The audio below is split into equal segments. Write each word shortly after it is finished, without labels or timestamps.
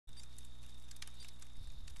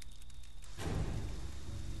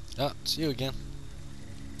Oh, it's you again.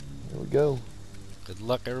 Here we go. Good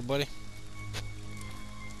luck, everybody.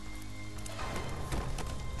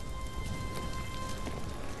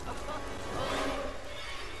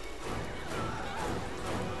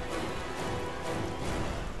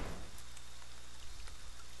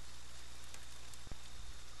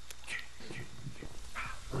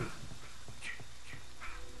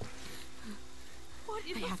 What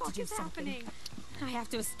the fuck is happening? I have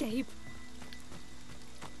to escape.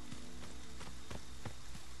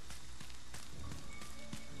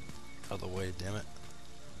 Out of the way, damn it.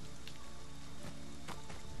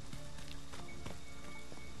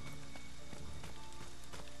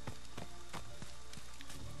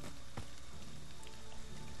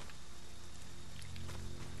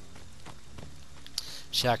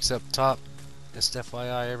 Shack's up top. Just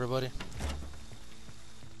FYI, everybody.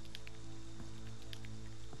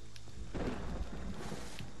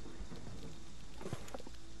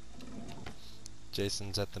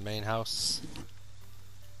 Jason's at the main house.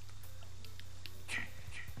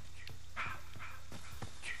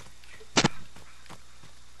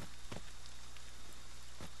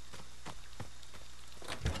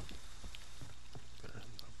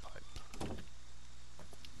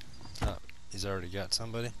 Oh, he's already got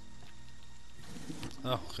somebody.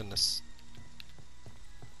 Oh, goodness.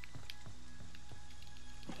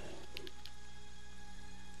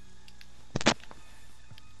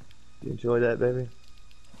 You enjoy that, baby?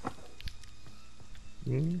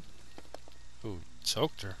 Mm? Ooh,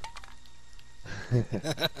 choked her. That's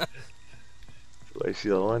the way she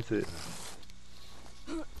wants it.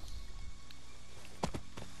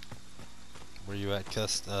 Where you at,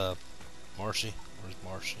 Marshy? Where's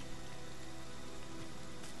Marshy?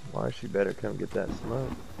 Marshy better come get that smoke.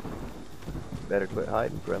 Better quit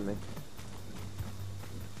hiding from me.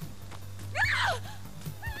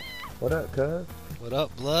 What up, cuz? What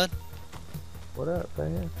up, blood? What up,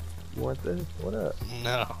 fam? You want this? What up?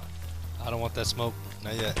 No, I don't want that smoke.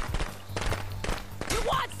 Not yet. You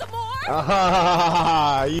want some more?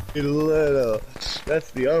 Ah, you little.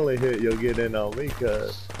 That's the only hit you'll get in on me,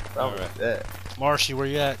 cuz. All right. That. Marshy, where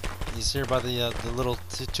you at? He's here by the little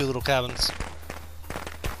two little cabins.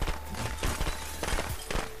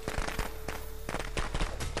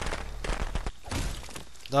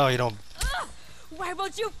 No, you don't. Why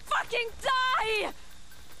won't you fucking die?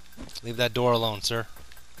 Leave that door alone, sir.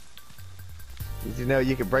 Did you know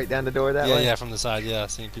you could break down the door that Yeah, way? yeah, from the side. Yeah,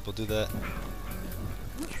 I've seen people do that.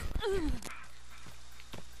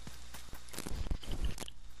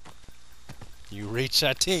 You reach,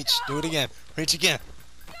 I teach. Do it again. Reach again.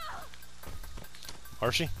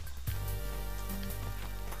 Marshy?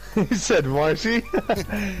 He said Marshy.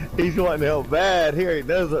 He's wanting to help bad. Here he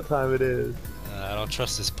knows what time it is. I don't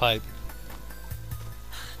trust this pipe.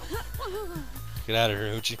 Get out of here,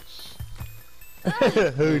 Hoochie.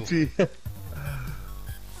 Hoochie.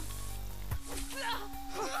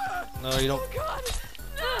 No, you don't. Oh God,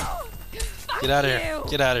 no! Fuck Get out of here. you.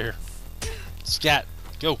 Get out of here. Scat.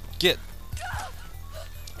 Go. Get.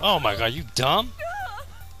 Oh my god, you dumb?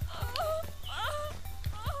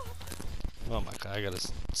 Oh my god, I gotta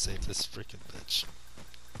save this freaking bitch.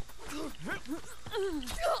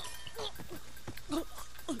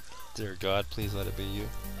 Dear God, please let it be you.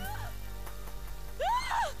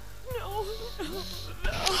 No,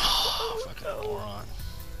 Fucking moron.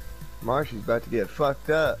 Marshy's about to get fucked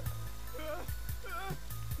up.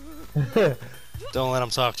 Don't let him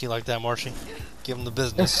talk to you like that, Marshy. Give him the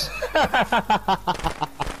business. He's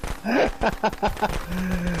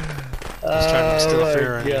trying to instill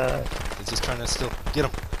fear in you. He's just trying to instill. Get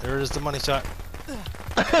him. There it is, the money shot.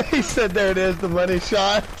 He said there it is, the money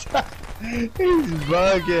shot. He's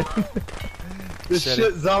bugging. The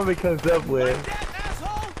shit zombie comes up with.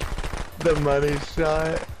 The money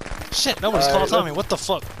shot. Shit, nobody's called Tommy. What the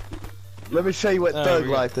fuck? Let me show you what thug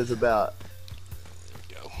life is about.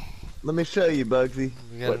 There we go. Let me show you, Bugsy,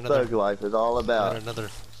 what thug life is all about. Got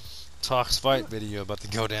another Talks Fight video about to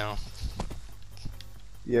go down.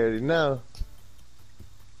 You already know.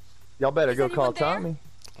 Y'all better go call Tommy.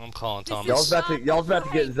 I'm calling Tommy. Y'all's about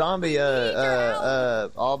to get zombie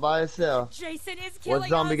all by himself. Jason is killing What's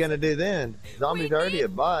zombie us. gonna do then? Zombie's already a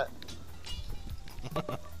bot.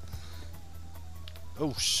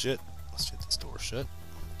 Oh shit. Let's get this door shut.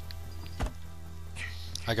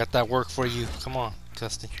 I got that work for you. Come on,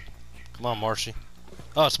 Custy. Come on, Marshy.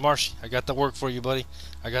 Oh, it's Marshy. I got the work for you, buddy.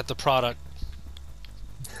 I got the product.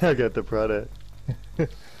 I got the product.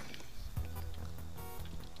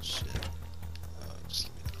 Shit. Just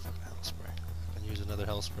give me another fucking hell spray. I can use another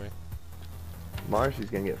hell spray. Marshy's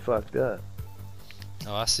gonna get fucked up.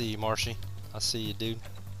 Oh, I see you, Marshy. I see you, dude.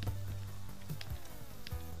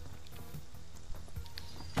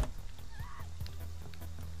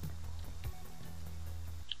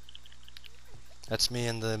 That's me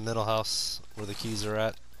in the middle house where the keys are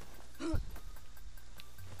at.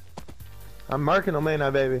 I'm marking them, ain't I,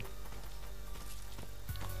 baby?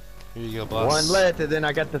 Here you go, boss. One left, and then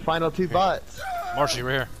I got the final two bots. Marshy,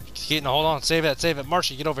 right here. Keaton, hold on. Save that, save it.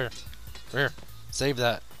 Marshy, get over here. Right here. Save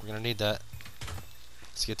that. We're gonna need that.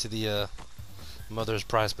 Let's get to the mother's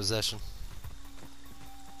prized possession.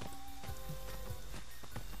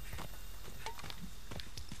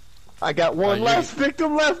 I got one last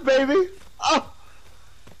victim left, baby. Oh,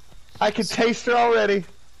 I can taste her already.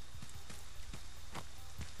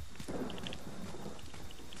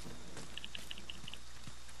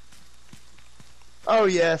 Oh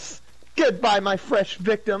yes. Goodbye, my fresh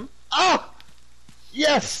victim. Oh,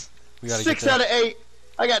 yes. We gotta 6 get out of 8.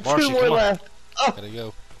 I got Marshy, 2 more come on. left. Oh, Gotta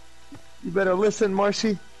go. you better listen,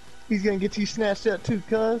 Marshy. He's gonna get you snatched up too,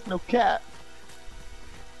 cuz. No cat.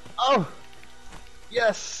 Oh,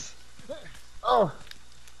 yes. Oh,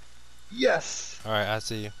 yes. Alright, I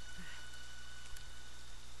see you.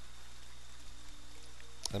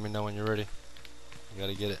 Let me know when you're ready. You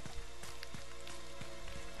gotta get it.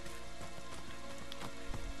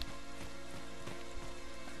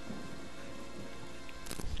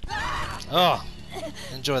 Oh,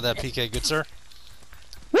 enjoy that PK, good sir.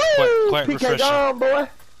 Woo! Quite PK refreshing. gone, boy.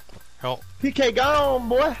 Help, PK gone,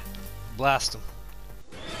 boy. blast him.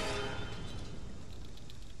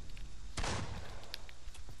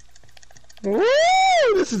 Woo!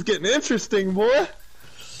 This is getting interesting, boy.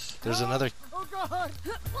 There's another. Oh God!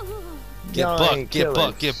 Get Y'all buck, ain't get killing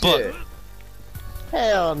buck, get buck. shit.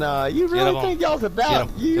 Hell no. You Get really him on. think y'all's Get about?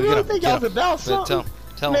 him. You Go really get him. think Get y'all's him. about But something?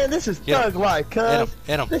 tell Man, him. this is Get thug him. life, Hit him. cuz.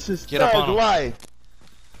 Hit him. This is Get up on thug him. life.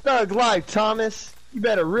 Thug life, Thomas. You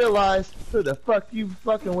better realize who the fuck you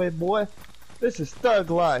fucking with, boy. This is thug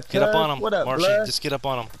life. Get up cuz. on him, What up, Marshy. blood? Just get up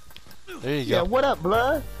on him. There you Yeah, go. what up,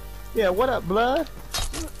 blood? Yeah, what up, blood?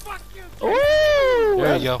 Fuck you! Ooh, There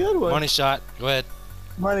that's you a go. good one. Money shot. Go ahead.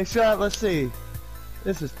 Money shot. Let's see.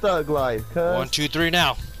 This is thug life, cuz. 1, 2, 3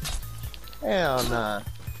 now. Hell nah.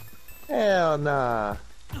 Hell nah.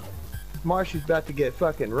 Marshy's about to get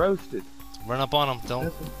fucking roasted. Run up on him.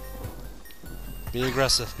 Don't be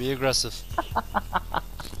aggressive. Be aggressive.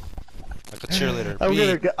 Like a cheerleader. I'm Be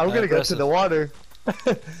gonna go to aggressive. the water.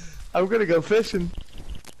 I'm gonna go fishing.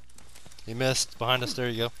 You missed. Behind us. There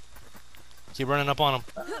you go. Keep running up on him.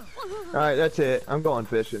 Alright, that's it. I'm going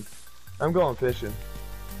fishing. I'm going fishing.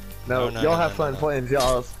 No, No, y'all no, have no, fun no. playing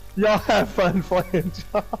Jaws. Y'all have fun playing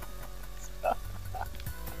Jaws.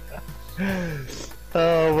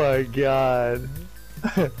 Oh my god.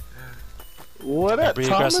 What up, Be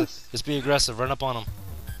Thomas? aggressive. Just be aggressive. Run up on him.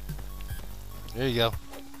 There you go.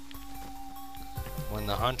 When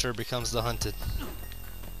the hunter becomes the hunted.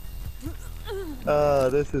 Oh,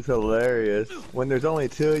 this is hilarious. When there's only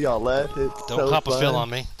 2 of y'all left, it's Don't so cop fun. a fill on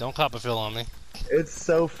me. Don't cop a fill on me. It's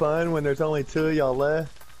so fun when there's only 2 of y'all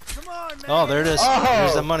left. Come on, man! Oh, there it is. Oh,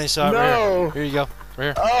 There's the money shot right no. here. Here you go. Right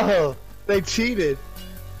here. Oh, they cheated.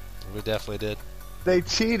 We definitely did. They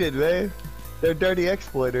cheated, man. They're dirty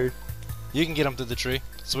exploiters. You can get him through the tree.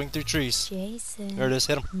 Swing through trees. Jason, There it is.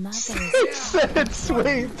 Hit him. Mother's He said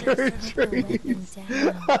swing through trees.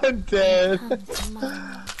 I'm dead. Come to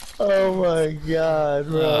mom. Oh my god,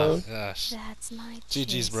 bro. Oh, gosh. That's my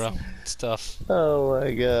GG's, bro. Jason. It's tough. Oh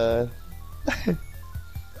my god.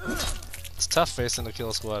 It's tough facing the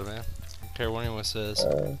kill squad, man. I don't care what anyone says.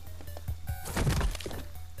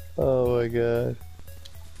 Oh my god.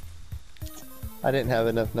 I didn't have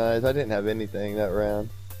enough knives. I didn't have anything that round.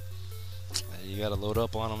 You gotta load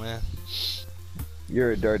up on them, man.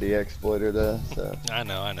 You're a dirty exploiter though, so I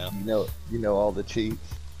know, I know. you know all the cheats.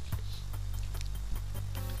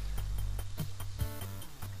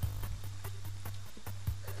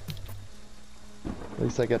 At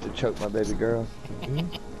least I got to choke my baby girl.